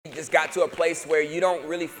just got to a place where you don't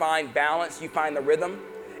really find balance, you find the rhythm.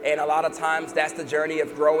 And a lot of times that's the journey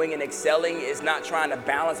of growing and excelling, is not trying to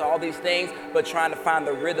balance all these things, but trying to find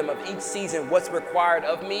the rhythm of each season, what's required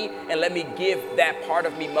of me, and let me give that part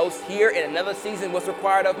of me most here. In another season, what's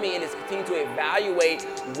required of me, and it's continue to evaluate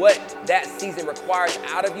what that season requires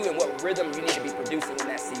out of you and what rhythm you need to be producing in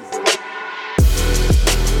that season.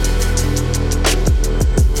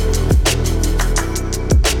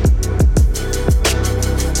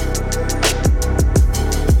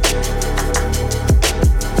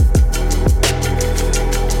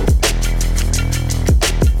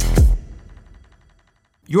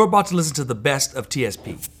 You're about to listen to the best of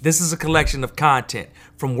TSP. This is a collection of content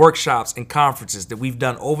from workshops and conferences that we've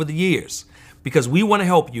done over the years because we want to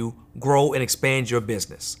help you grow and expand your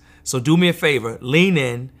business. So do me a favor, lean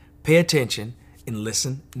in, pay attention, and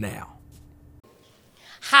listen now.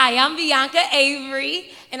 Hi, I'm Bianca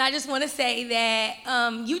Avery, and I just want to say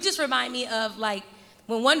that you just remind me of like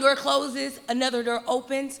when one door closes, another door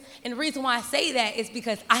opens. And the reason why I say that is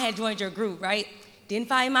because I had joined your group, right? Didn't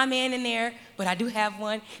find my man in there, but I do have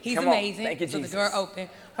one. He's amazing. Thank you, so Jesus. the door open,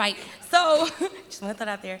 right? So just want to throw that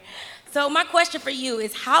out there. So my question for you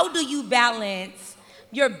is, how do you balance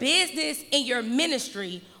your business and your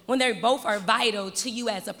ministry when they both are vital to you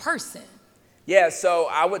as a person? Yeah, so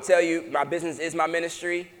I would tell you my business is my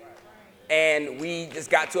ministry, and we just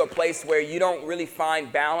got to a place where you don't really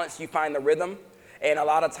find balance, you find the rhythm. And a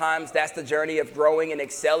lot of times that's the journey of growing and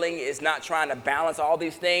excelling, is not trying to balance all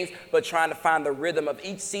these things, but trying to find the rhythm of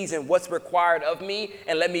each season, what's required of me,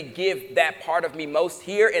 and let me give that part of me most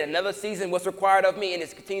here. In another season, what's required of me, and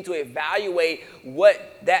it's continue to evaluate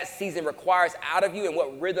what that season requires out of you and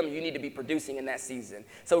what rhythm you need to be producing in that season.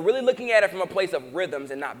 So really looking at it from a place of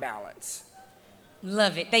rhythms and not balance.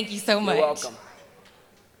 Love it. Thank you so much. You're welcome.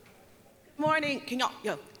 Morning.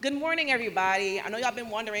 Good morning, everybody. I know y'all been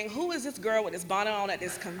wondering, who is this girl with this bonnet on at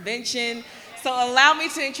this convention? So allow me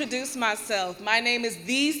to introduce myself. My name is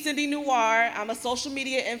The Cindy Noir. I'm a social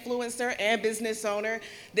media influencer and business owner.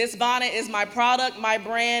 This bonnet is my product, my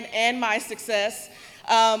brand, and my success.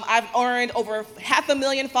 I've earned over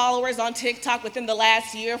 500,000 followers on TikTok within the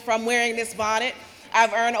last year from wearing this bonnet.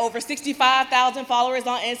 I've earned over 65,000 followers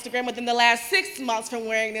on Instagram within the last 6 months from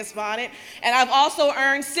wearing this bonnet. And I've also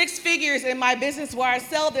earned 6 figures in my business where I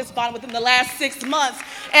sell this bonnet within the last 6 months.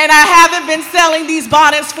 And I haven't been selling these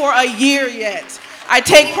bonnets for a year yet. I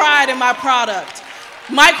take pride in my product.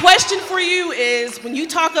 My question for you is, when you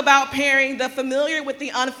talk about pairing the familiar with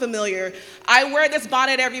the unfamiliar, I wear this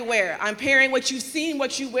bonnet everywhere. I'm pairing what you've seen,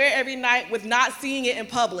 what you wear every night, with not seeing it in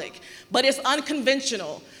public. But it's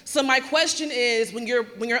unconventional. So my question is, when your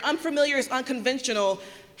unfamiliar is unconventional,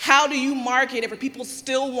 how do you market it for people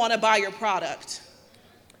still want to buy your product?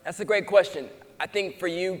 That's a great question. I think for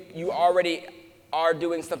you, you already are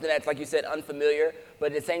doing something that's, like you said, unfamiliar,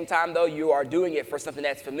 but at the same time, though, you are doing it for something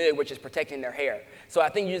that's familiar, which is protecting their hair. So I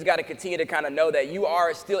think you just got to continue to kind of know that you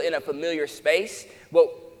are still in a familiar space, but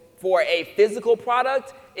for a physical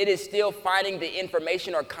product, it is still finding the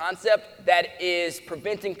information or concept that is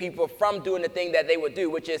preventing people from doing the thing that they would do,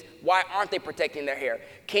 which is, why aren't they protecting their hair?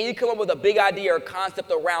 Can you come up with a big idea or concept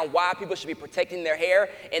around why people should be protecting their hair,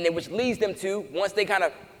 and then which leads them to, once they kind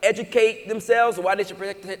of educate themselves why they should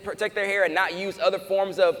protect their hair and not use other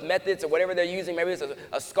forms of methods or whatever they're using, maybe it's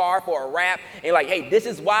a scarf or a wrap, and you're like, hey, this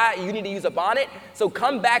is why you need to use a bonnet. So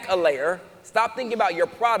come back a layer. Stop thinking about your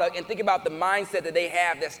product and think about the mindset that they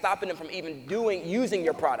have that's stopping them from even using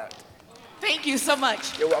your product. Thank you so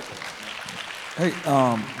much. You're welcome. Hey,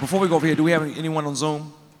 before we go over here, do we have anyone on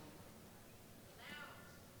Zoom?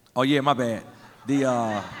 Oh yeah, my bad.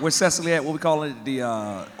 Where's Cecily at? What we call it? The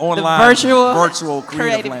online virtual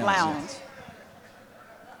creative lounge.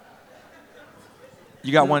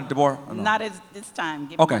 You got one, Deborah? No? Not at this time.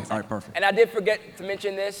 Give me Okay, 1 second. all right, perfect. And I did forget to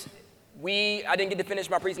mention this. I didn't get to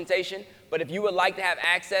finish my presentation, but if you would like to have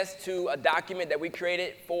access to a document that we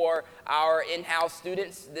created for our in-house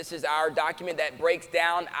students, this is our document that breaks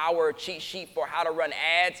down our cheat sheet for how to run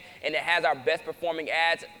ads, and it has our best performing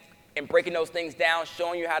ads and breaking those things down,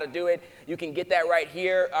 showing you how to do it. You can get that right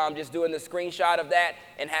here, just doing the screenshot of that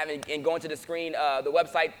and going to the screen, the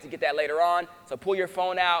website to get that later on. So pull your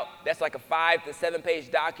phone out. That's like a 5 to 7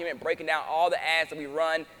 page document breaking down all the ads that we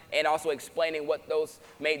run and also explaining what those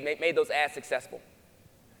made those ads successful.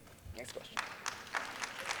 Next question.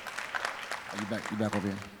 You back over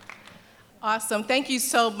here. Awesome. Thank you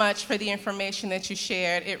so much for the information that you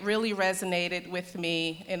shared. It really resonated with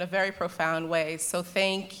me in a very profound way, so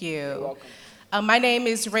thank you. You're My name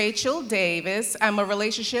is Rachel Davis. I'm a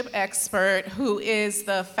relationship expert who is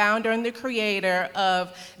the founder and the creator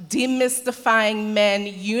of Demystifying Men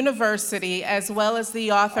University, as well as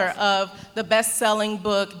the author of the best-selling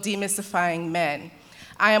book, Demystifying Men.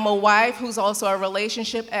 I am a wife who's also a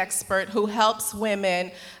relationship expert who helps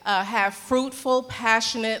women have fruitful,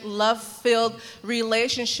 passionate, love-filled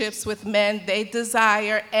relationships with men they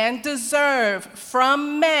desire and deserve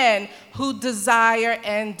from men who desire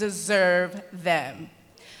and deserve them.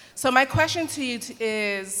 So my question to you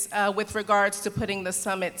is with regards to putting the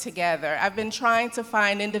summit together. I've been trying to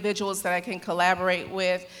find individuals that I can collaborate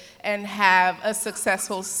with and have a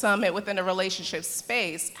successful summit within a relationship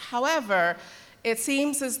space. However, it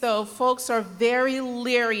seems as though folks are very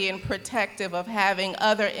leery and protective of having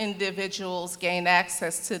other individuals gain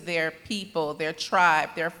access to their people, their tribe,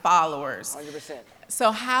 their followers. 100%.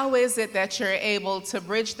 So how is it that you're able to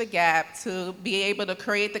bridge the gap, to be able to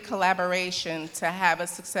create the collaboration, to have a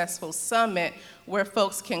successful summit where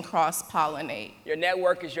folks can cross-pollinate? Your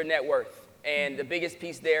network is your net worth. And the biggest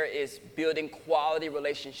piece there is building quality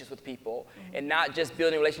relationships with people, and not just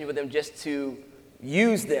building relationships with them just to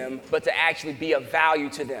use them, but to actually be of value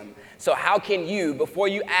to them. So how can you, before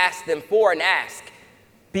you ask them for an ask,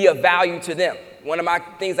 be of value to them? One of my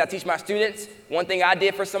things I teach my students, one thing I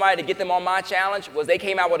did for somebody to get them on my challenge was they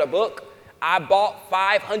came out with a book. I bought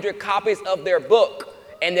 500 copies of their book.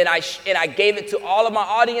 And then I gave it to all of my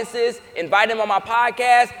audiences, invited them on my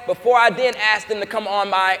podcast, before I then asked them to come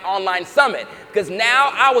on my online summit. Because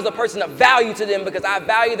now I was a person of value to them because I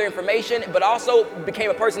value their information, but also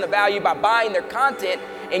became a person of value by buying their content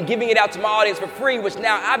and giving it out to my audience for free, which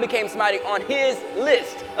now I became somebody on his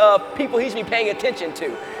list of people he should be paying attention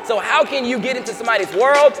to. So how can you get into somebody's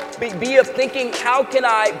world, be of thinking, how can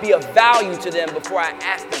I be of value to them before I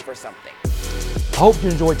ask them for something? I hope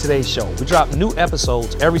you enjoyed today's show. We drop new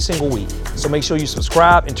episodes every single week, so make sure you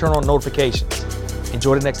subscribe and turn on notifications.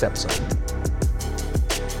 Enjoy the next episode.